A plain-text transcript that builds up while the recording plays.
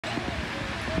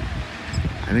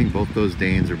I think both those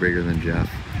Danes are bigger than Jeff.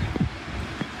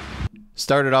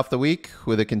 Started off the week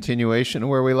with a continuation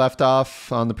where we left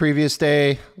off on the previous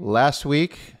day. Last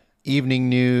week, evening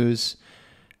news.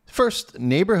 First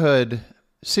neighborhood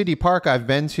city park I've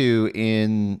been to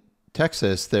in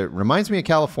Texas that reminds me of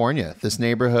California. This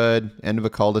neighborhood, end of a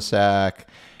cul-de-sac,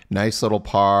 nice little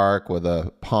park with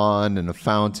a pond and a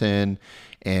fountain.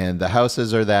 And the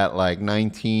houses are that like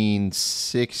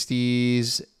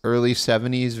 1960s, early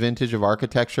 70s vintage of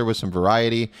architecture with some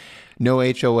variety. No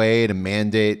HOA to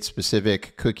mandate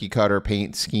specific cookie cutter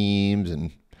paint schemes,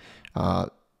 and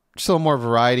just a little more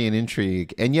variety and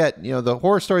intrigue. And yet, you know, the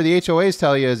horror story the HOAs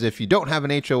tell you is if you don't have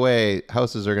an HOA,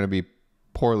 houses are going to be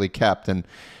poorly kept. And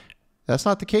that's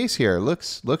not the case here. It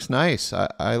looks nice.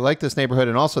 I like this neighborhood.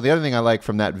 And also the other thing I like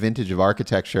from that vintage of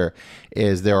architecture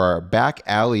is there are back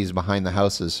alleys behind the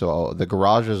houses. So the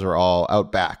garages are all out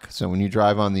back. So when you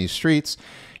drive on these streets,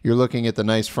 you're looking at the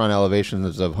nice front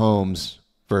elevations of homes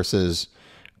versus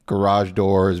garage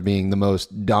doors being the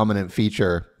most dominant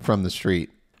feature from the street.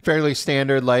 Fairly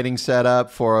standard lighting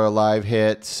setup for a live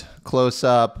hit. Close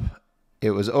up.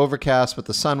 It was overcast, but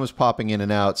the sun was popping in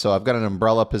and out, so I've got an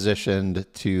umbrella positioned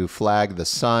to flag the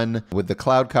sun. With the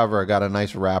cloud cover, I got a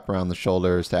nice wrap around the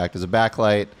shoulders to act as a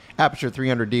backlight. Aperture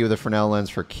 300D with a Fresnel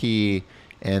lens for key,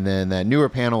 and then that newer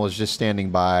panel was just standing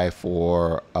by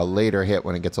for a later hit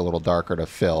when it gets a little darker to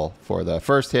fill. For the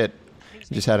first hit,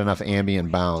 just had enough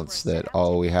ambient bounce that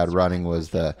all we had running was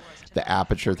the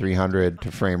Aperture 300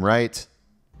 to frame right.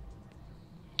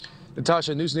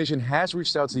 Natasha, News Nation has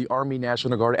reached out to the Army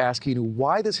National Guard asking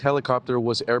why this helicopter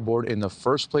was airborne in the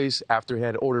first place after it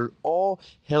had ordered all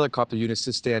helicopter units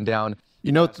to stand down.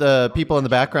 You note the people in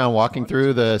the background walking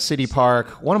through the city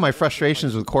park. One of my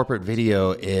frustrations with corporate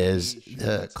video is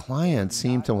the clients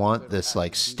seem to want this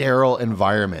like sterile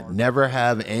environment. Never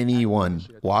have anyone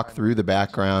walk through the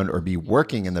background or be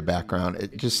working in the background.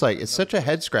 It just like, it's such a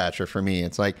head scratcher for me.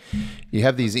 It's like you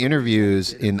have these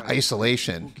interviews in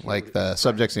isolation, like the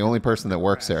subject's the only person that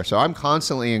works there. So I'm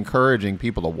constantly encouraging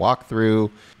people to walk through.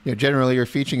 You know, generally you're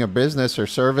featuring a business or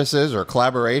services or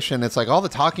collaboration. It's like all the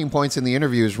talking points in the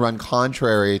interviews run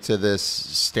contrary to this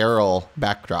sterile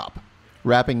backdrop.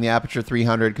 Wrapping the Aperture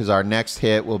 300 because our next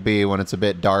hit will be when it's a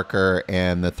bit darker,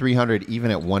 and the 300 even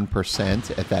at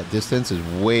 1% at that distance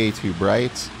is way too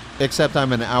bright. Except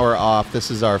I'm an hour off.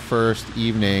 This is our first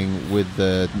evening with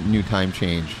the new time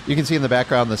change. You can see in the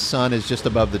background the sun is just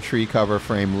above the tree cover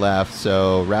frame left,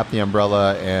 so wrap the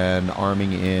umbrella and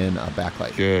arming in a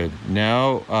backlight. Good.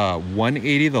 Now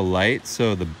 180 the light,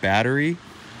 so the battery,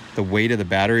 the weight of the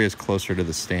battery is closer to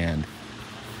the stand.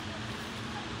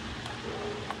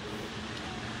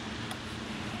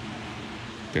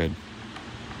 Good.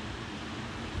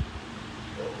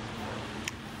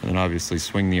 And then obviously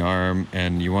swing the arm,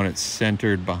 and you want it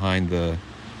centered behind the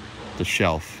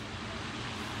shelf.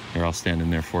 Here, I'll stand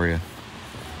in there for you.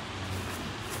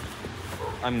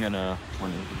 I'm gonna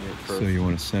want to do it first. So you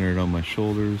want to center it on my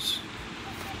shoulders.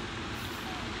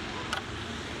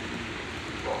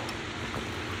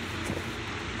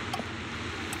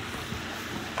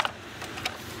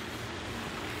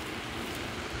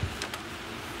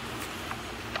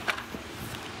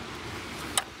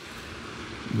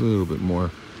 A little bit more.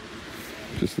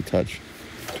 Just a touch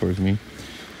towards me.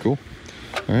 Cool.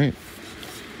 All right.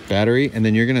 Battery, and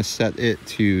then you're gonna set it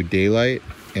to daylight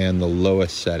and the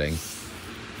lowest setting.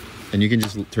 And you can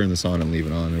just turn this on and leave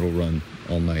it on. It'll run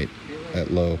all night at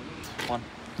low. One.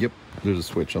 Yep. There's a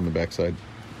switch on the backside.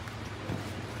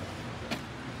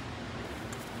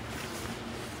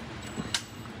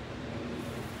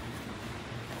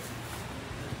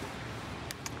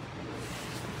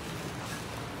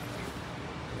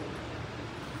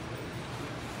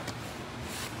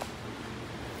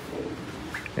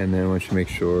 And then once you make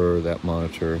sure that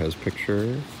monitor has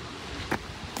picture.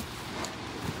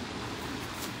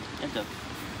 It does.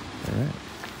 All right.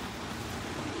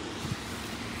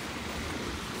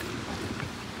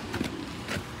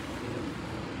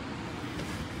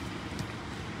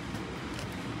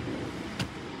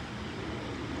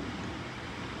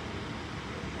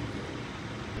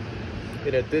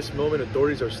 And at this moment,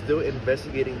 authorities are still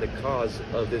investigating the cause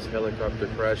of this helicopter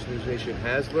crash. News Nation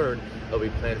has learned of a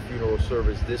planned funeral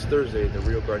service this Thursday in the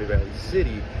Rio Grande Valley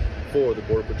City for the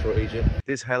Border Patrol agent.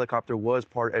 This helicopter was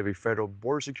part of a federal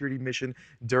border security mission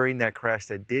during that crash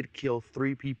that did kill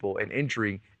 3 people and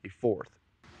injuring a 4th.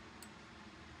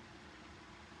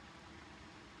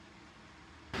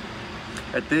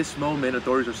 At this moment,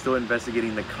 authorities are still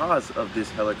investigating the cause of this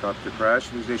helicopter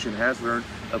crash. News Nation has learned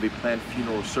of a planned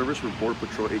funeral service for Border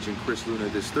Patrol agent Chris Luna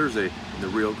this Thursday in the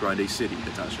Rio Grande City.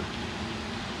 Natasha.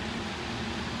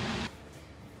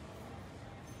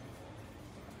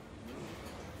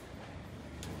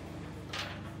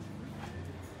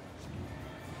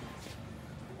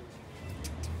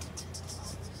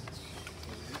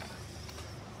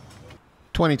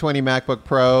 2020 MacBook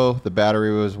Pro, the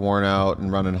battery was worn out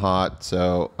and running hot,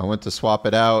 so I went to swap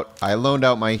it out. I loaned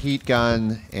out my heat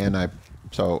gun, and I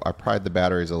pried the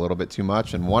batteries a little bit too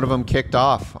much, and one of them kicked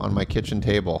off on my kitchen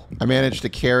table. I managed to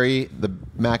carry the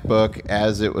MacBook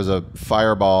as it was a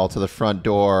fireball to the front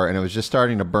door, and it was just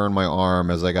starting to burn my arm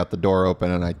as I got the door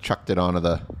open, and I chucked it onto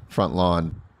the front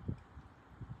lawn.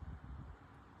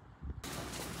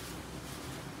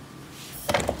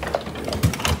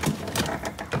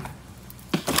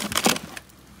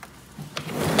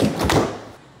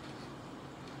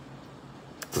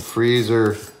 The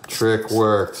freezer trick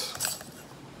worked.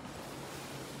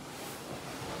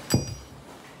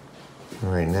 All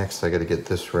right, next I got to get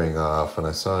this ring off, and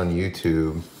I saw on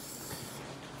YouTube,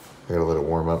 I gotta let it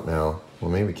warm up now.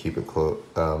 Well, maybe keep it close.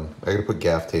 I gotta put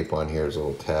gaff tape on here as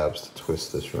little tabs to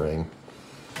twist this ring.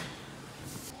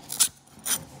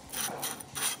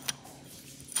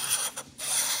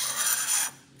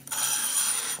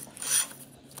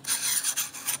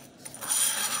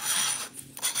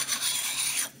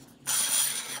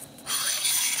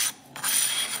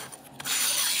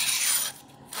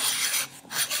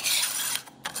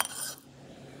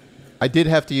 I did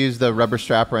have to use the rubber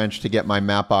strap wrench to get my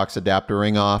Mapbox adapter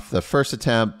ring off. The first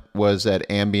attempt was at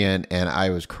ambient, and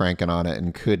I was cranking on it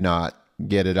and could not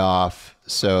get it off.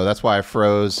 So that's why I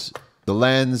froze the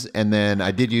lens, and then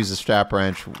I did use the strap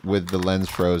wrench with the lens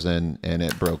frozen, and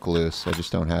it broke loose. I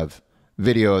just don't have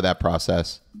video of that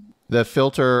process. The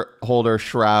filter holder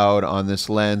shroud on this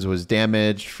lens was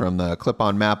damaged from the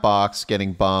clip-on Mapbox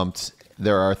getting bumped.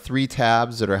 There are 3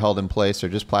 tabs that are held in place. They're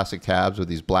just plastic tabs with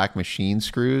these black machine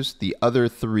screws. The other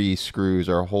 3 screws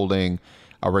are holding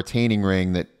a retaining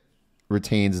ring that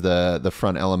retains the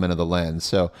front element of the lens.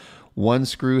 So one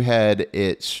screw head,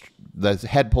 the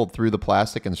head pulled through the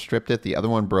plastic and stripped it. The other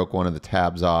one broke one of the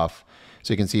tabs off.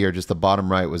 So you can see here, just the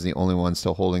bottom right was the only one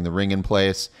still holding the ring in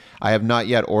place. I have not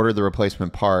yet ordered the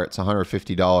replacement part. It's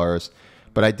 $150,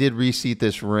 but I did reseat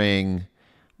this ring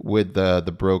with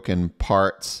the broken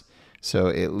parts. So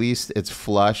at least it's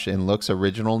flush and looks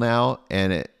original now,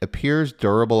 and it appears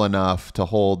durable enough to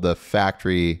hold the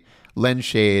factory lens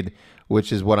shade,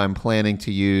 which is what I'm planning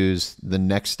to use the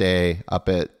next day up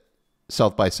at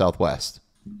South by Southwest.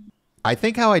 I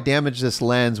think how I damaged this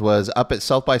lens was up at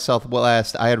South by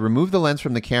Southwest, I had removed the lens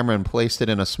from the camera and placed it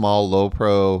in a small low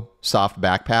pro soft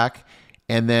backpack.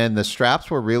 And then the straps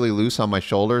were really loose on my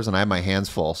shoulders and I had my hands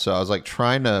full. So I was like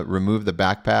trying to remove the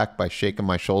backpack by shaking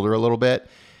my shoulder a little bit.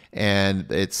 And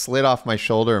it slid off my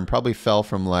shoulder and probably fell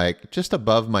from like just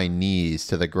above my knees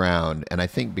to the ground. And I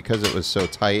think because it was so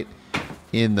tight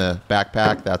in the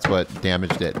backpack, that's what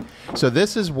damaged it. So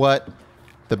this is what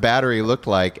the battery looked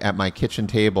like at my kitchen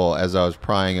table as I was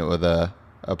prying it with a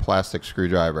plastic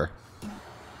screwdriver.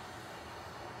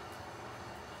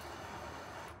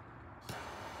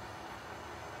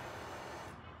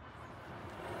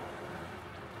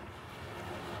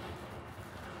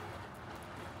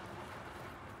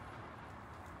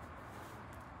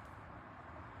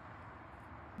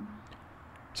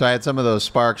 So I had some of those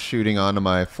sparks shooting onto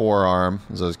my forearm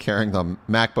as I was carrying the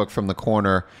MacBook from the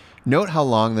corner. Note how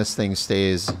long this thing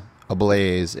stays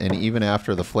ablaze, and even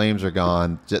after the flames are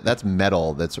gone, that's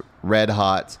metal that's red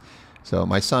hot. So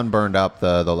my son burned up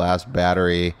the last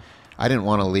battery. I didn't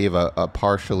want to leave a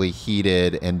partially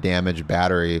heated and damaged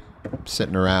battery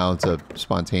sitting around to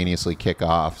spontaneously kick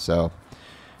off. So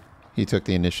he took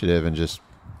the initiative and just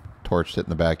torched it in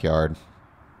the backyard.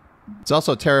 It's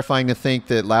also terrifying to think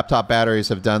that laptop batteries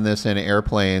have done this in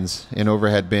airplanes, in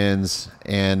overhead bins,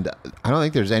 and I don't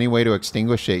think there's any way to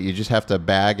extinguish it. You just have to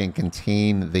bag and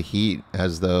contain the heat,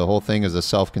 as the whole thing is a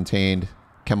self-contained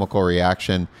chemical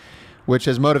reaction, which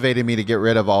has motivated me to get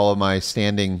rid of all of my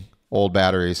standing old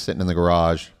batteries sitting in the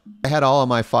garage. I had all of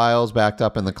my files backed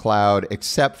up in the cloud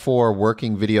except for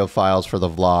working video files for the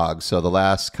vlog. So the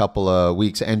last couple of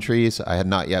weeks' entries, I had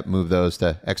not yet moved those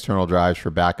to external drives for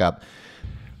backup.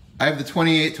 I have the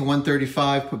 28 to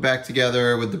 135 put back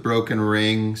together with the broken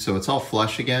ring, so it's all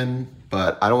flush again,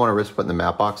 but I don't want to risk putting the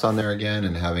Mapbox on there again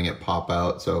and having it pop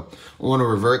out, so I want to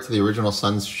revert to the original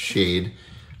sunshade.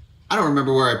 I don't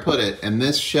remember where I put it, and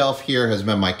this shelf here has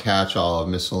been my catch-all of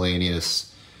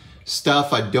miscellaneous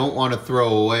stuff I don't want to throw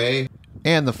away.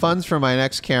 And the funds for my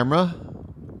next camera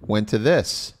went to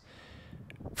this.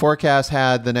 Forecast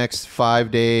had the next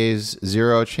 5 days,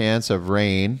 0 chance of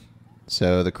rain.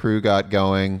 So the crew got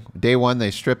going. Day one,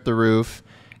 they stripped the roof,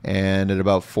 and at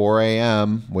about 4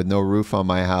 a.m., with no roof on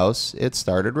my house, it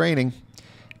started raining,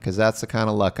 because that's the kind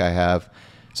of luck I have.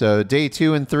 So day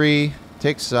 2 and 3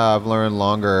 takes, I've learned,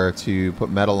 longer to put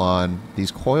metal on.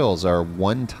 These coils are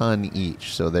 1 ton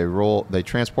each, so they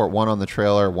transport 1 on the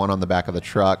trailer, 1 on the back of the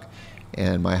truck,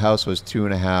 and my house was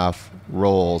 2.5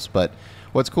 rolls. But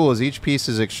what's cool is each piece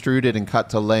is extruded and cut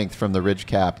to length from the ridge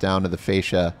cap down to the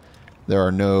fascia. There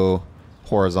are no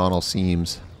horizontal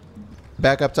seams.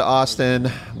 Back up to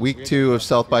Austin, week 2 of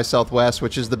South by Southwest,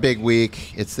 which is the big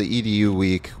week. It's the EDU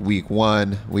week, week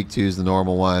 1. Week 2 is the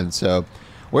normal one. So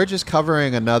we're just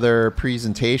covering another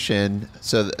presentation.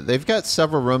 So they've got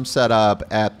several rooms set up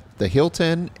at the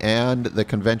Hilton and the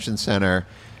Convention Center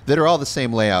that are all the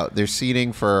same layout. They're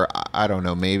seating for, I don't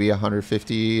know, maybe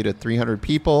 150 to 300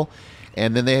 people.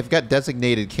 And then they've got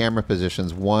designated camera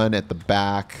positions, one at the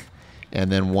back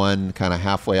and then one kind of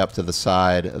halfway up to the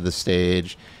side of the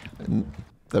stage.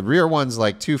 The rear one's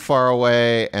like too far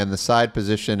away and the side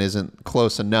position isn't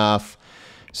close enough.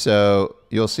 So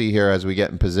you'll see here as we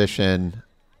get in position,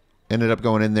 ended up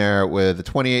going in there with the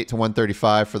 28 to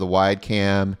 135 for the wide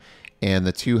cam and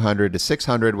the 200 to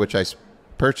 600, which I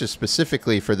purchased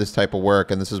specifically for this type of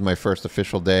work. And this is my first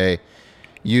official day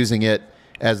using it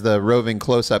as the roving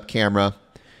close-up camera.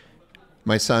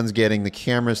 My son's getting the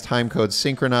camera's time code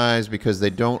synchronized because they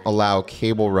don't allow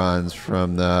cable runs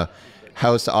from the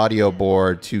house audio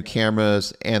board to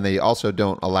cameras, and they also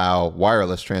don't allow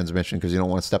wireless transmission because you don't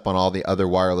want to step on all the other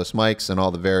wireless mics in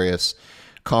all the various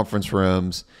conference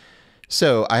rooms.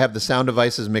 So I have the sound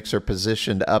devices mixer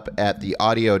positioned up at the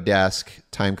audio desk,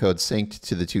 time code synced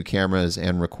to the 2 cameras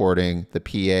and recording the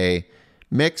PA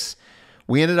mix.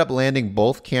 We ended up landing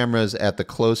both cameras at the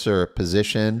closer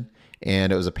position,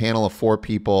 and it was a panel of 4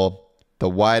 people. The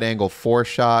wide angle 4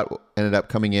 shot ended up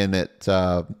coming in at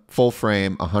full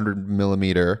frame 100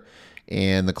 millimeter,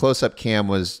 and the close-up cam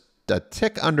was a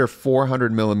tick under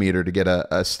 400 millimeter to get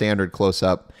a standard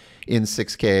close-up in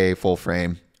 6K full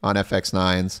frame on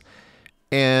FX9s.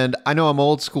 And I know I'm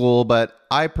old school, but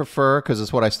I prefer, because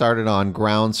it's what I started on,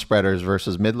 ground spreaders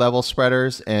versus mid-level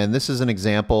spreaders. And this is an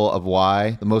example of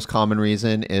why. The most common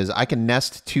reason is I can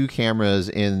nest 2 cameras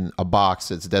in a box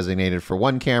that's designated for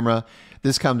 1 camera.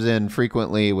 This comes in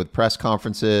frequently with press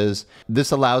conferences.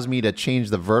 This allows me to change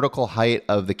the vertical height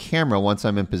of the camera once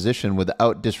I'm in position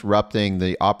without disrupting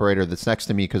the operator that's next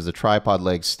to me, because the tripod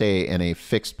legs stay in a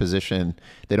fixed position.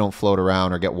 They don't float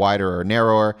around or get wider or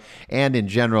narrower. And in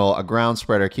general, a ground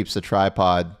spreader keeps the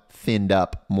tripod thinned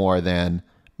up more than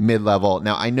mid-level.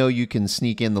 Now, I know you can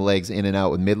sneak in the legs in and out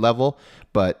with mid-level,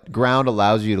 but ground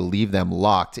allows you to leave them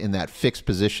locked in that fixed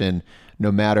position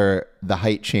no matter the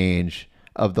height change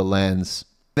of the lens.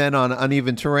 Then on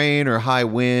uneven terrain or high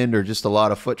wind or just a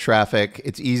lot of foot traffic,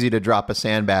 it's easy to drop a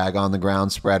sandbag on the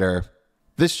ground spreader.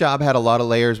 This job had a lot of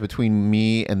layers between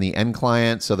me and the end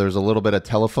client, so there's a little bit of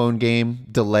telephone game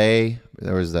delay.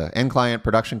 There was the end client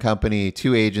production company,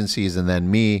 2 agencies, and then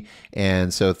me.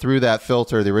 And so through that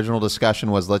filter, the original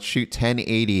discussion was, let's shoot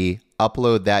 1080,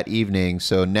 upload that evening,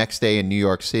 so next day in New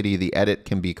York City, the edit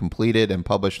can be completed and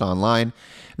published online.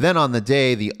 Then on the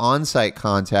day, the on-site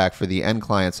contact for the end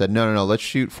client said, no, let's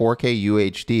shoot 4K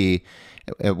UHD,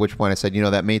 at which point I said, you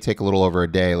know, that may take a little over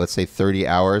a day, let's say 30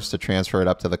 hours to transfer it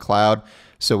up to the cloud.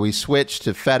 So we switched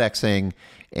to FedExing,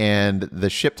 and the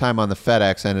ship time on the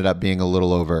FedEx ended up being a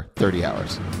little over 30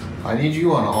 hours. I need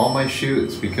you on all my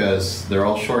shoots because they're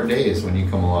all short days when you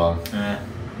come along.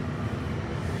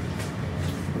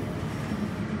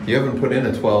 You haven't put in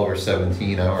a 12 or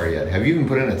 17 hour yet. Have you even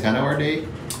put in a 10-hour day?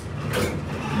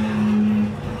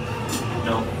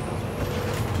 No.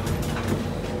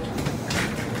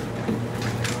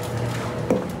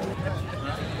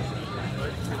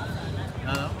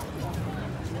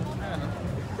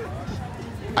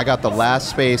 I got the last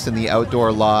space in the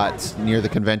outdoor lot near the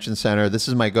convention center. This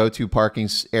is my go-to parking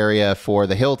area for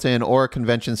the Hilton or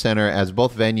convention center, as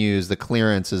both venues, the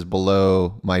clearance is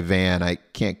below my van. I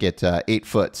can't get 8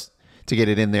 foot to get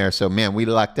it in there. So man, we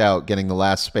lucked out getting the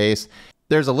last space.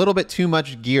 There's a little bit too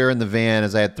much gear in the van,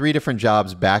 as I had 3 different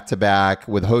jobs back to back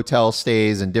with hotel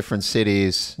stays in different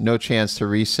cities, no chance to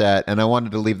reset. And I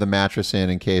wanted to leave the mattress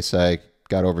in case I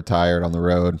got overtired on the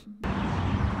road.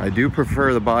 I do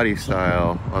prefer the body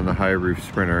style on the high roof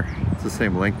Sprinter. It's the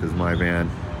same length as my van.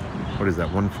 What is that,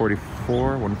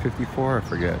 144, 154? I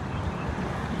forget.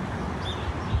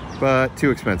 But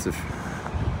too expensive.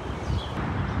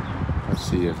 Let's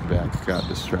see if Beck got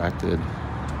distracted.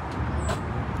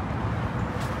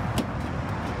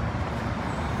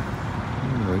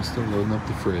 Oh, he's still loading up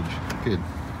the fridge. Good.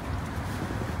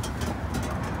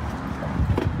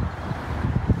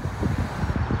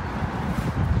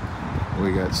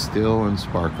 We got still and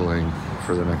sparkling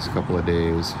for the next couple of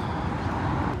days.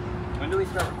 When do we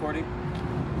start recording?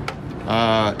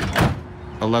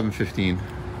 11:15.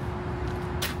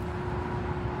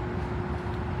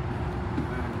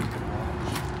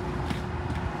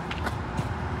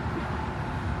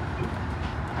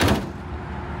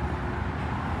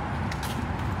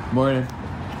 Morning.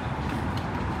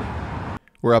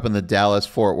 We're up in the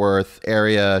Dallas-Fort Worth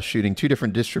area shooting 2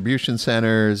 different distribution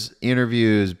centers,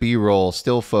 interviews, B-roll,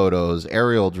 still photos,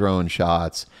 aerial drone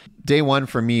shots. Day 1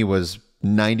 for me was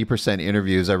 90%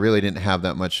 interviews. I really didn't have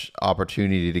that much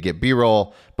opportunity to get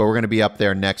B-roll, but we're going to be up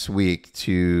there next week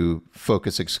to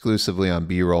focus exclusively on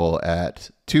B-roll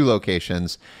at 2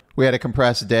 locations. We had a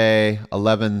compressed day,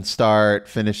 11 start,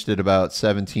 finished at about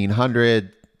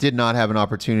 1700. Did not have an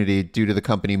opportunity due to the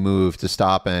company move to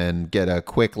stop and get a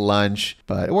quick lunch,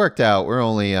 but it worked out. We're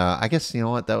only, I guess, you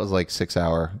know what, that was like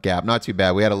 6-hour gap. Not too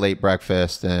bad. We had a late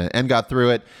breakfast and got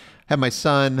through it. Had my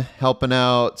son helping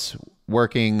out,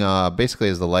 working basically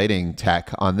as the lighting tech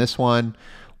on this one.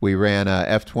 We ran a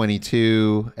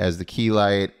F22 as the key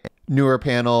light, newer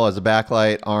panel as a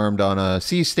backlight armed on a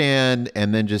C-stand,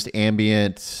 and then just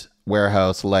ambient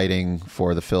warehouse lighting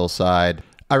for the fill side.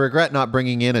 I regret not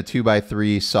bringing in a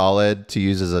 2x3 solid to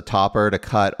use as a topper to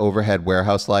cut overhead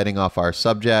warehouse lighting off our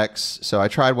subjects. So I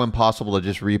tried when possible to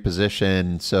just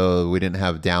reposition so we didn't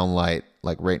have downlight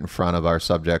like right in front of our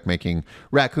subject making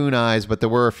raccoon eyes. But there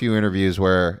were a few interviews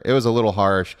where it was a little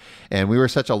harsh, and we were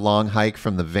such a long hike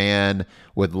from the van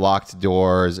with locked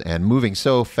doors and moving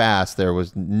so fast there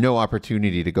was no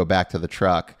opportunity to go back to the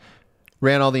truck.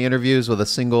 Ran all the interviews with a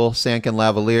single Sanken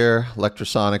lavalier,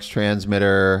 electrosonics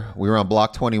transmitter. We were on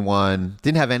block 21.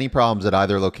 Didn't have any problems at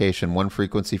either location. 1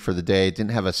 frequency for the day.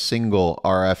 Didn't have a single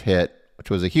RF hit,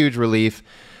 which was a huge relief.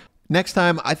 Next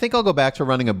time, I think I'll go back to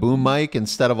running a boom mic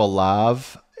instead of a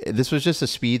lav. This was just a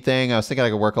speed thing. I was thinking I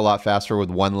could work a lot faster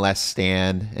with 1 less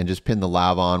stand and just pin the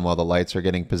lav on while the lights are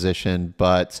getting positioned.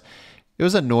 But it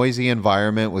was a noisy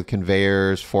environment with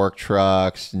conveyors, fork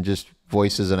trucks, and just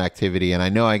voices and activity, and I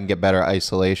know I can get better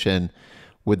isolation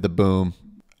with the boom.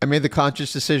 I made the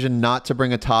conscious decision not to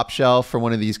bring a top shelf for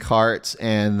one of these carts,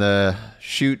 and the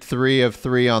shoot 3 of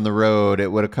 3 on the road,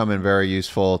 it would have come in very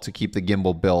useful to keep the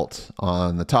gimbal built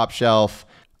on the top shelf.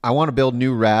 I want to build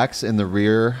new racks in the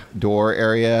rear door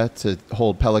area to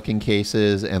hold Pelican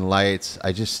cases and lights.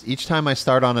 Each time I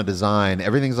start on a design,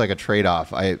 everything's like a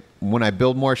trade-off. When I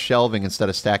build more shelving instead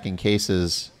of stacking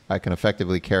cases, I can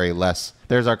effectively carry less.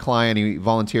 There's our client. He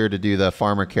volunteered to do the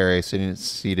farmer carry, so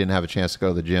he didn't have a chance to go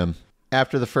to the gym.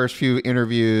 After the first few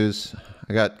interviews,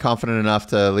 I got confident enough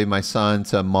to leave my son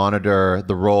to monitor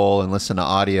the roll and listen to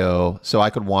audio so I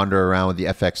could wander around with the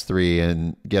FX3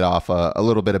 and get off a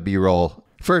little bit of B-roll.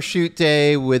 First shoot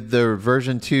day with the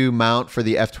version 2 mount for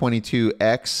the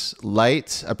F22X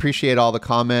light. Appreciate all the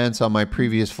comments on my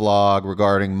previous vlog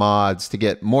regarding mods to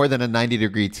get more than a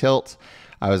 90-degree tilt.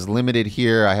 I was limited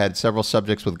here. I had several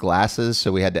subjects with glasses,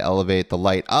 so we had to elevate the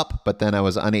light up, but then I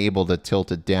was unable to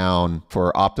tilt it down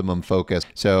for optimum focus.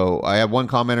 So I had one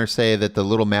commenter say that the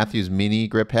little Matthews Mini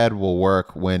grip head will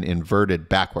work when inverted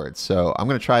backwards. So I'm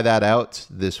going to try that out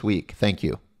this week. Thank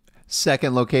you.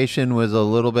 Second location was a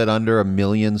little bit under 1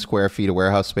 million square feet of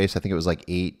warehouse space. I think it was like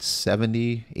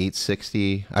 870,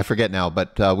 860. I forget now,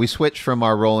 but we switched from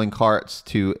our rolling carts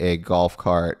to a golf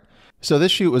cart. So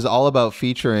this shoot was all about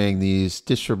featuring these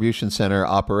distribution center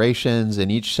operations,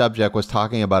 and each subject was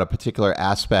talking about a particular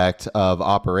aspect of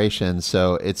operations.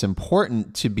 So it's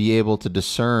important to be able to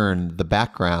discern the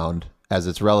background as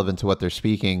it's relevant to what they're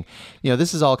speaking. You know,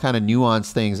 this is all kind of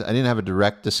nuanced things. I didn't have a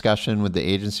direct discussion with the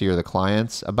agency or the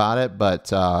clients about it,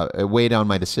 but it weighed on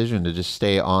my decision to just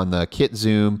stay on the kit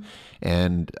zoom.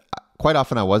 And quite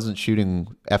often I wasn't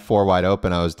shooting f4 wide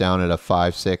open. I was down at a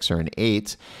 5, 6, or an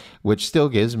 8, which still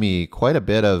gives me quite a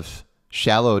bit of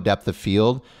shallow depth of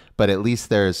field, but at least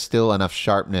there's still enough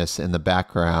sharpness in the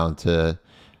background to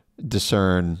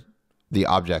discern the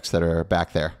objects that are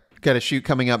back there. Got a shoot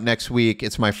coming up next week.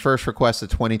 It's my first request of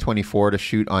 2024 to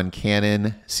shoot on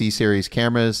Canon C-Series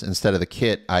cameras instead of the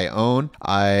kit I own.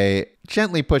 I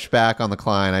gently pushed back on the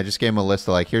client. I just gave him a list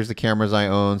of like, here's the cameras I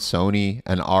own, Sony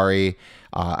and Ari.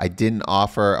 I didn't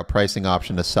offer a pricing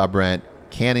option to sub-rent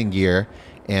Canon gear.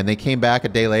 And they came back a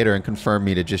day later and confirmed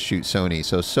me to just shoot Sony.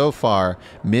 So far,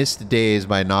 missed days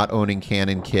by not owning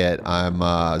Canon kit.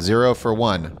 I'm 0 for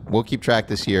 1. We'll keep track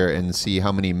this year and see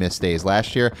how many missed days.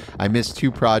 Last year, I missed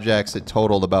 2 projects. It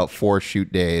totaled about 4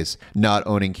 shoot days not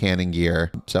owning Canon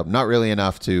gear. So not really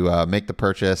enough to make the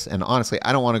purchase. And honestly,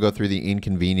 I don't want to go through the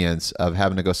inconvenience of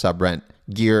having to go sub-rent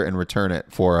gear and return it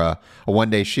for a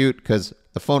one-day shoot, because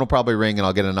the phone will probably ring and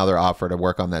I'll get another offer to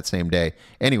work on that same day.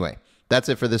 Anyway, that's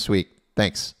it for this week.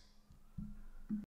 Thanks.